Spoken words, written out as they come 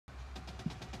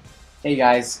Hey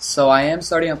guys, so I am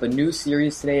starting up a new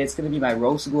series today. It's going to be my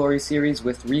Roast to Glory series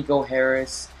with Rico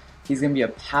Harris. He's going to be a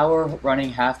power running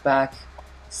halfback,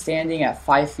 standing at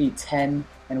 5 feet 10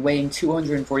 and weighing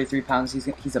 243 pounds.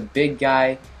 He's a big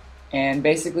guy, and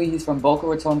basically he's from Boca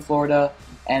Raton, Florida.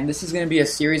 And this is going to be a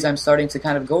series I'm starting to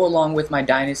kind of go along with my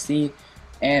dynasty,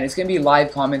 and it's going to be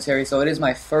live commentary. So it is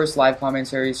my first live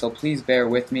commentary, so please bear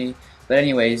with me. But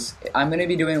anyways, I'm going to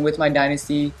be doing it with my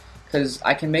dynasty, because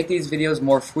I can make these videos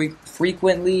more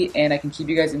frequently and I can keep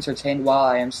you guys entertained while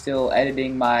I am still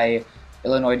editing my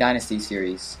Illinois Dynasty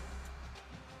series.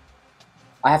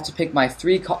 I have to pick my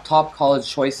three top college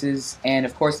choices, and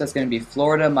of course that's going to be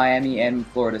Florida, Miami, and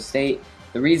Florida State.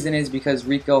 The reason is because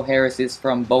Rico Harris is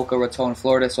from Boca Raton,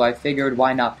 Florida, so I figured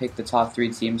why not pick the top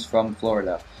 3 teams from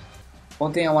Florida.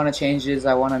 One thing I want to change is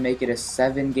I want to make it a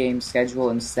 7-game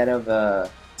schedule instead of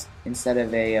a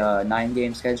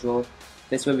 9-game schedule.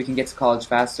 This way we can get to college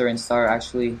faster and start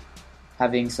actually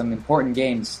having some important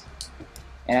games.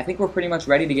 And I think we're pretty much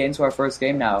ready to get into our first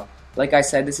game now. Like I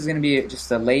said, this is going to be just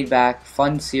a laid-back,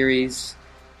 fun series.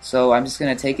 So I'm just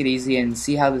going to take it easy and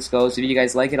see how this goes. If you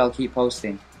guys like it, I'll keep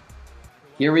posting.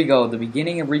 Here we go, the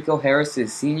beginning of Rico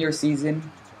Harris' senior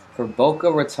season for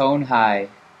Boca Raton High.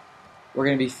 We're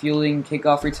going to be fueling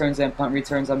kickoff returns and punt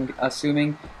returns, I'm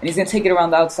assuming. And he's going to take it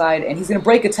around the outside, and he's going to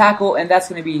break a tackle, and that's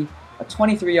going to be a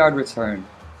 23-yard return.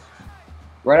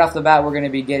 Right off the bat, we're going to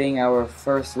be getting our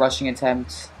first rushing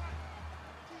attempt.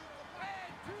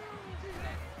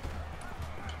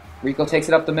 Rico takes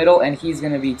it up the middle, and he's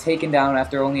going to be taken down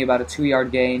after only about a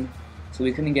 2-yard gain, so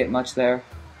we couldn't get much there.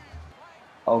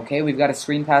 Okay, we've got a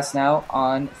screen pass now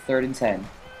on 3rd and 10.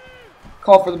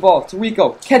 Call for the ball to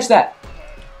Rico. Catch that!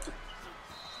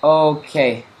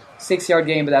 Okay, 6-yard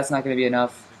gain, but that's not going to be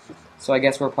enough, so I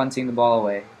guess we're punting the ball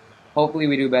away. Hopefully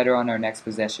we do better on our next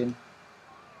possession.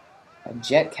 A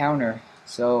jet counter.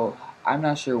 So I'm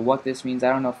not sure what this means.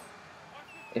 I don't know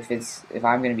if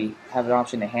I'm gonna have an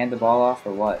option to hand the ball off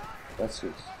or what. Let's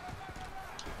see.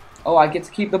 Oh, I get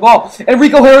to keep the ball. And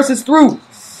Rico Harris is through!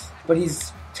 But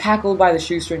he's tackled by the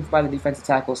shoestring by the defensive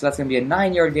tackle, so that's gonna be a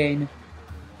 9-yard gain.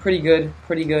 Pretty good,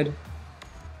 pretty good.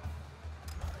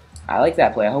 I like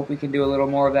that play. I hope we can do a little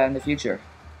more of that in the future.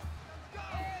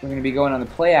 We're gonna be going on the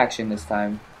play action this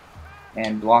time.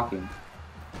 And blocking.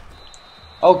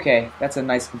 Okay, that's a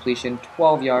nice completion.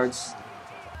 12 yards.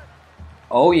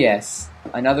 Oh yes,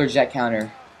 another jet counter.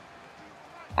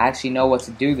 I actually know what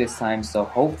to do this time, so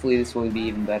hopefully this will be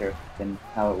even better than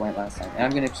how it went last time. And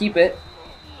I'm gonna keep it.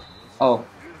 Oh,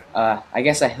 I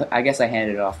guess I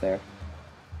handed it off there.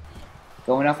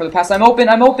 Going out for the pass. I'm open.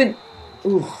 I'm open.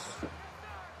 Ooh.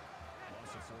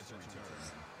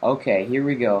 Okay, here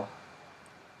we go.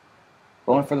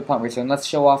 Going for the punt return. Let's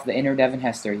show off the inner Devin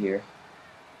Hester here.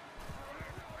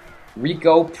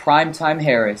 Rico Primetime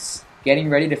Harris getting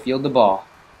ready to field the ball.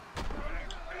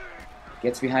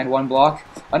 Gets behind one block.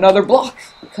 Another block!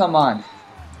 Come on.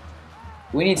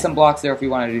 We need some blocks there if we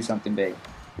want to do something big.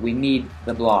 We need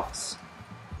the blocks.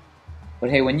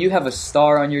 But hey, when you have a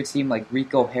star on your team like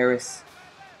Rico Harris,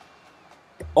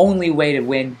 the only way to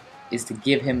win is to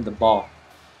give him the ball,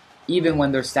 even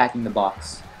when they're stacking the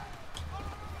box.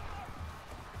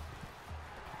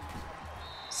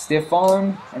 Stiff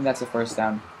arm, and that's a first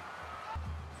down.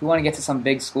 If we want to get to some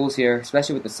big schools here,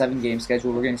 especially with the 7-game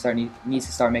schedule, we're going to need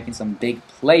to start making some big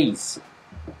plays.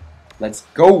 Let's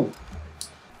go!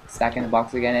 Stacking the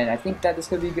box again, and I think that this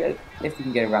could be good if we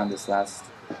can get around this last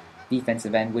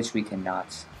defensive end, which we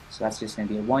cannot. So that's just going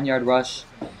to be a 1-yard rush.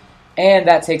 And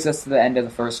that takes us to the end of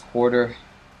the first quarter.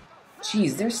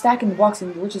 Jeez, they're stacking the box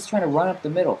and we're just trying to run up the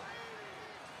middle.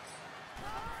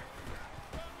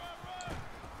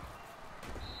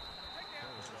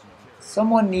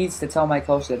 Someone needs to tell my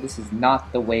coach that this is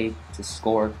not the way to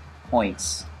score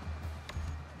points.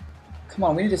 Come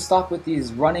on, we need to stop with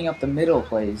these running up the middle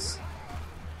plays.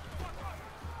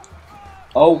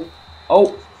 Oh,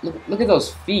 look at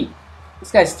those feet.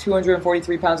 This guy's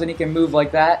 243 pounds and he can move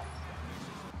like that.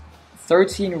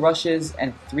 13 rushes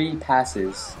and 3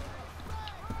 passes.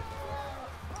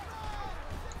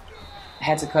 I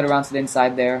had to cut around to the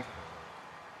inside there.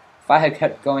 If I had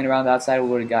kept going around the outside, we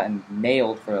would have gotten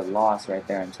nailed for a loss right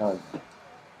there, I'm telling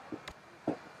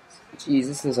you. Jeez,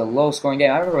 this is a low-scoring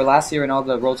game. I remember last year in all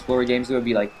the Road to Glory games, it would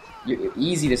be like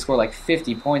easy to score like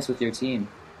 50 points with your team.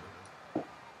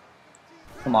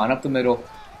 Come on, up the middle.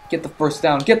 Get the first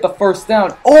down. Get the first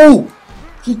down. Oh!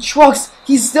 He trucks.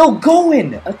 He's still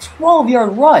going. A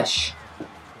 12-yard rush.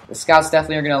 The scouts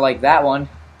definitely are going to like that one.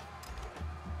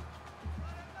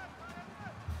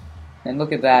 And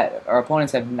look at that. Our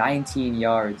opponents have 19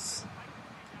 yards.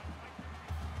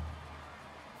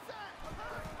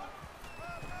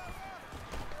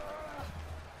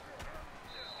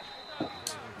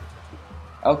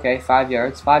 Okay, 5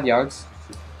 yards. 5 yards.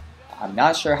 I'm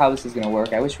not sure how this is going to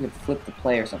work. I wish we could flip the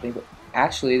play or something, but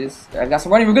actually, I've got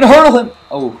some running. We're going to hurdle him!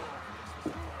 Oh.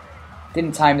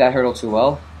 Didn't time that hurdle too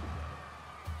well.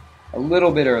 A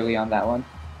little bit early on that one.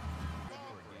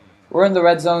 We're in the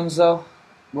red zones, though.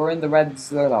 We're in the red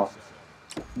zone.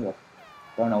 Oh.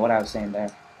 Don't know what I was saying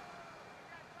there.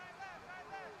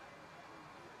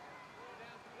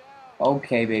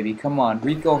 Okay, baby, come on.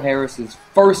 Rico Harris's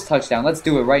first touchdown. Let's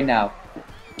do it right now.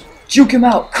 Juke him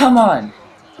out. Come on.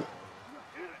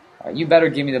 All right, you better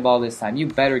give me the ball this time. You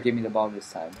better give me the ball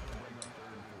this time.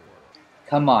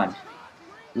 Come on.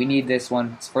 We need this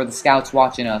one. It's for the scouts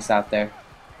watching us out there.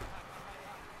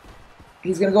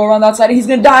 He's going to go around the outside. He's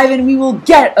going to dive, and we will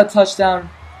get a touchdown.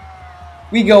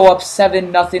 We go up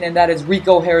 7-0, and that is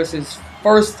Rico Harris's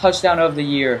first touchdown of the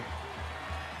year.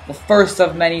 The first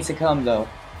of many to come, though.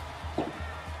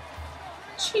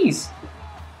 Jeez.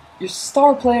 You're a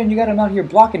star player, and you got him out here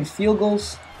blocking field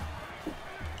goals.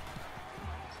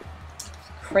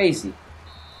 Crazy.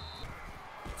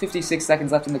 56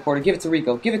 seconds left in the quarter. Give it to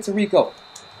Rico. Give it to Rico.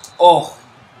 Oh.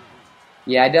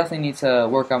 Yeah, I definitely need to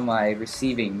work on my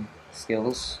receiving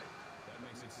skills.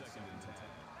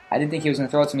 I didn't think he was going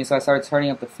to throw it to me, so I started turning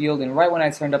up the field, and right when I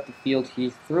turned up the field, he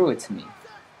threw it to me.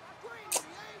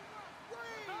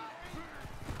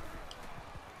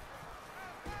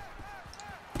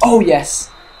 Oh, yes.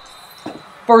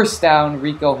 First down,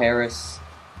 Rico Harris.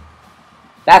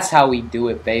 That's how we do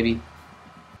it, baby.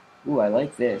 Ooh, I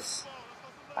like this.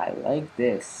 I like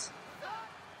this.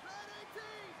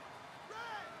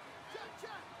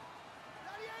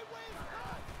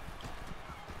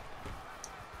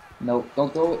 Nope,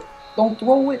 don't throw it. Don't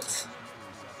throw it.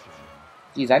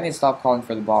 Jeez, I need to stop calling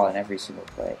for the ball in every single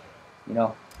play. You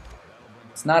know,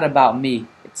 it's not about me.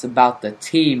 It's about the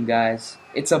team, guys.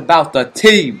 It's about the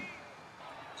team.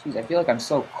 Jeez, I feel like I'm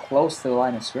so close to the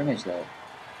line of scrimmage, though.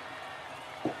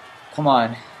 Come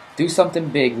on. Do something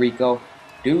big, Rico.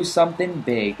 Do something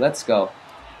big. Let's go.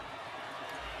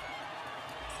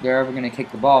 They're ever going to kick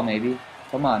the ball, maybe.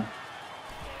 Come on.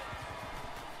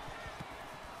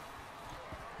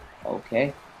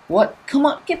 Okay. What? Come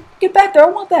on. Get back there. I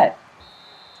want that.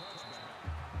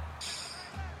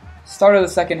 Start of the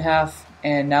second half,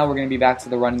 and now we're going to be back to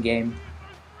the run game.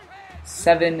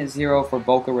 7-0 for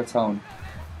Boca Raton.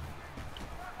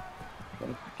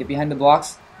 Okay. Get behind the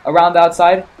blocks. Around the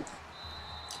outside.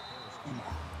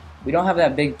 We don't have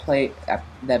that big play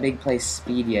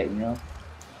speed yet, you know?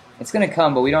 It's going to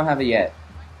come, but we don't have it yet.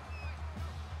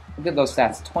 Look at those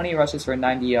stats. 20 rushes for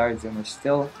 90 yards, and we're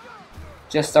still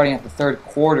just starting at the third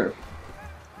quarter.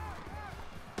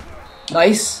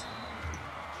 Nice.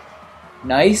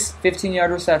 Nice.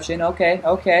 15-yard reception. Okay,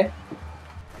 okay.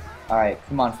 Alright,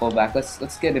 come on, fullback.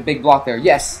 Let's get a big block there.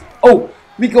 Yes. Oh,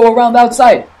 Rico around the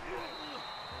outside.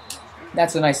 That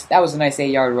was a nice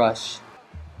 8-yard rush.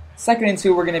 2nd and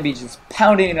 2, we're going to be just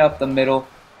pounding it up the middle.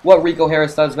 What Rico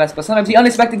Harris does best, but sometimes he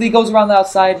unexpectedly goes around the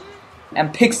outside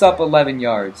and picks up 11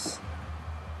 yards.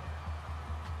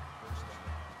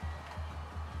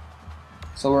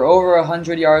 So we're over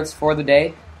 100 yards for the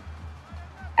day,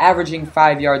 averaging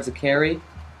 5 yards a carry.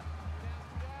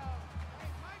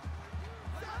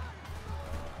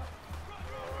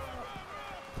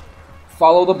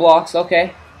 Follow the blocks,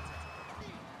 okay.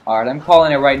 Alright, I'm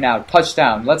calling it right now.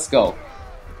 Touchdown, let's go.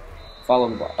 Follow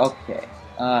the block, okay.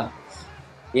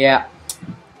 Yeah.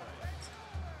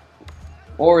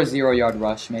 Or a 0-yard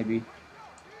rush, maybe.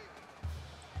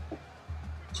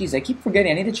 Jeez, I keep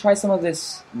forgetting. I need to try some of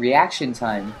this reaction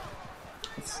time.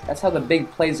 That's how the big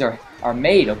plays are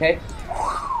made, okay?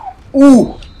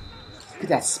 Ooh! Look at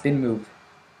that spin move.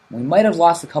 We might have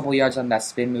lost a couple yards on that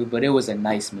spin move, but it was a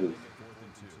nice move.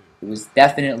 It was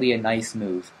definitely a nice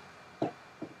move.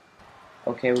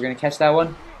 Okay, we're going to catch that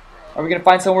one. Are we going to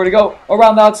find somewhere to go?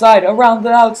 Around the outside! Around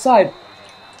the outside!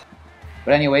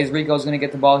 But anyways, Rico's going to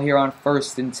get the ball here on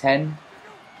 1st and 10.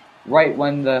 Right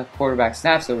when the quarterback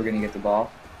snaps, so we're going to get the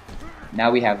ball.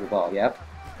 Now we have the ball, yep.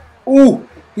 Ooh!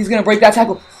 He's going to break that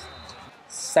tackle.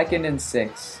 2nd and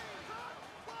 6.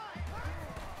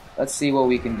 Let's see what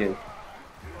we can do.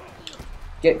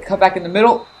 Get cut back in the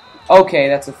middle. Okay,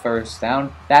 that's a first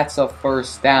down. That's a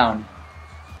first down.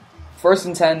 1st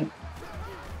and 10.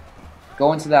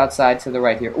 Going to the outside to the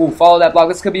right here. Ooh, follow that block.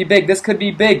 This could be big. This could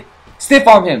be big. Stiff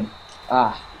arm him.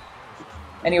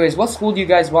 Anyways, what school do you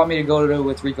guys want me to go to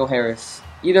with Rico Harris?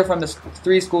 Either from the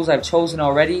 3 schools I've chosen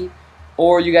already,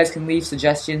 or you guys can leave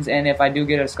suggestions, and if I do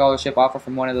get a scholarship offer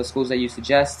from one of the schools that you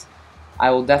suggest,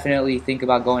 I will definitely think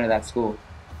about going to that school.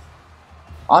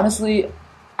 Honestly,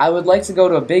 I would like to go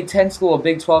to a Big 10 school, a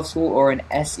Big 12 school, or an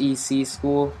SEC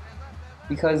school.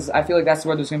 because I feel like that's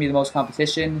where there's going to be the most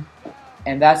competition,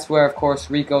 and that's where, of course,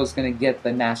 Rico is going to get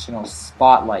the national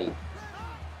spotlight.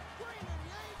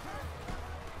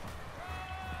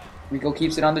 Rico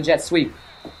keeps it on the jet sweep,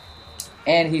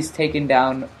 and he's taken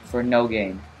down for no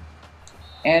gain.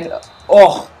 And,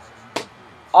 oh,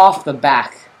 off the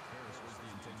back.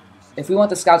 If we want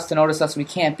the scouts to notice us, we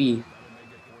can't be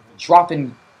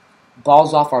dropping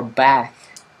balls off our back.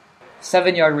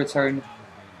 7-yard return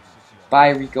by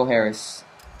Rico Harris.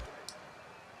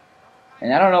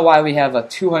 And I don't know why we have a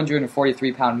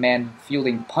 243-pound man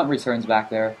fielding punt returns back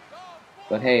there.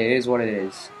 But hey, it is what it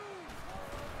is.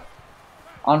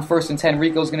 On 1st and 10,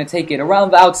 Rico's going to take it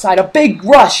around the outside. A big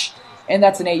rush! And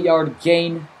that's an 8-yard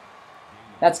gain.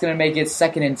 That's going to make it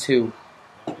 2nd and 2.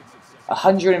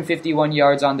 151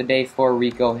 yards on the day for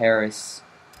Rico Harris.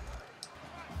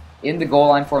 In the goal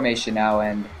line formation now,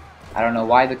 and I don't know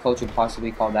why the coach would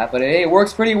possibly call that, but hey, it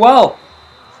works pretty well.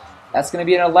 That's going to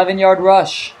be an 11-yard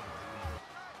rush.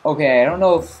 Okay, I don't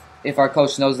know if our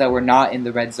coach knows that we're not in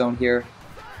the red zone here,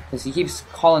 because he keeps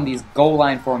calling these goal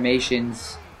line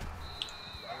formations.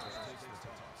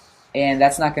 And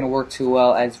that's not going to work too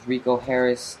well as Rico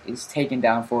Harris is taken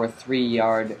down for a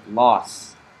 3-yard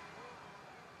loss.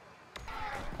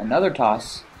 Another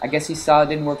toss. I guess he saw it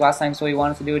didn't work last time, so he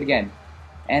wanted to do it again.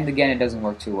 And again, it doesn't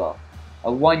work too well. A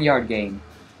 1-yard gain.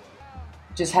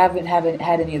 Just haven't had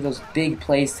any of those big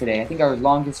plays today. I think our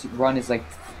longest run is like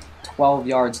 12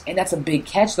 yards. And that's a big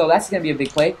catch, though. That's going to be a big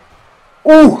play.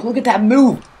 Ooh, look at that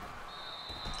move.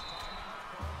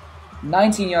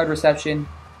 19-yard reception.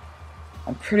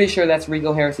 I'm pretty sure that's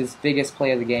Rico Harris's biggest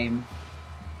play of the game.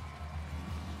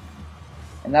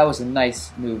 And that was a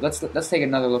nice move. Let's take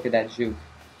another look at that juke.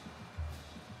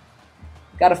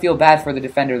 Gotta feel bad for the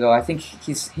defender, though. I think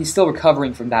he's still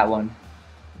recovering from that one.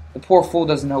 The poor fool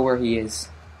doesn't know where he is.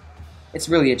 It's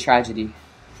really a tragedy.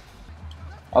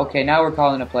 Okay, now we're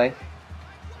calling a play.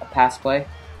 A pass play.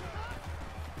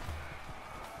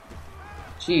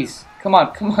 Jeez. Come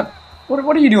on, come on.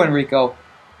 What are you doing, Rico?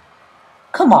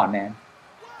 Come on, man.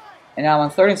 And now on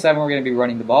 3rd and 7, we're going to be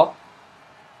running the ball.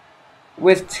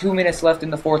 With 2 minutes left in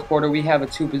the 4th quarter, we have a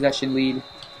 2-possession lead.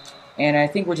 And I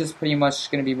think we're just pretty much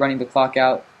going to be running the clock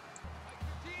out.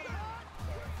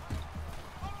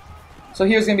 So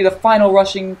here's going to be the final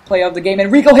rushing play of the game.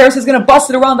 And Rico Harris is going to bust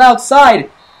it around the outside.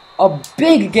 A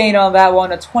big gain on that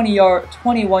one. A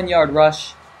 21-yard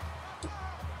rush.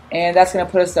 And that's going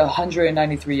to put us to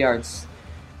 193 yards.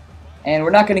 And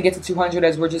we're not going to get to 200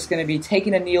 as we're just going to be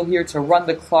taking a kneel here to run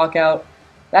the clock out.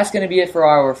 That's going to be it for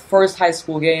our first high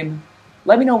school game.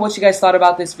 Let me know what you guys thought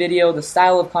about this video, the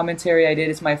style of commentary I did.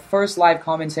 It's my first live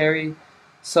commentary,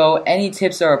 so any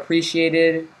tips are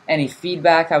appreciated. Any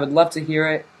feedback, I would love to hear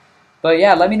it. But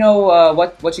yeah, let me know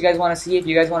what you guys want to see, if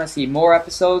you guys want to see more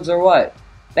episodes or what.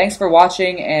 Thanks for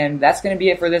watching, and that's going to be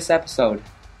it for this episode.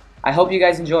 I hope you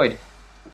guys enjoyed.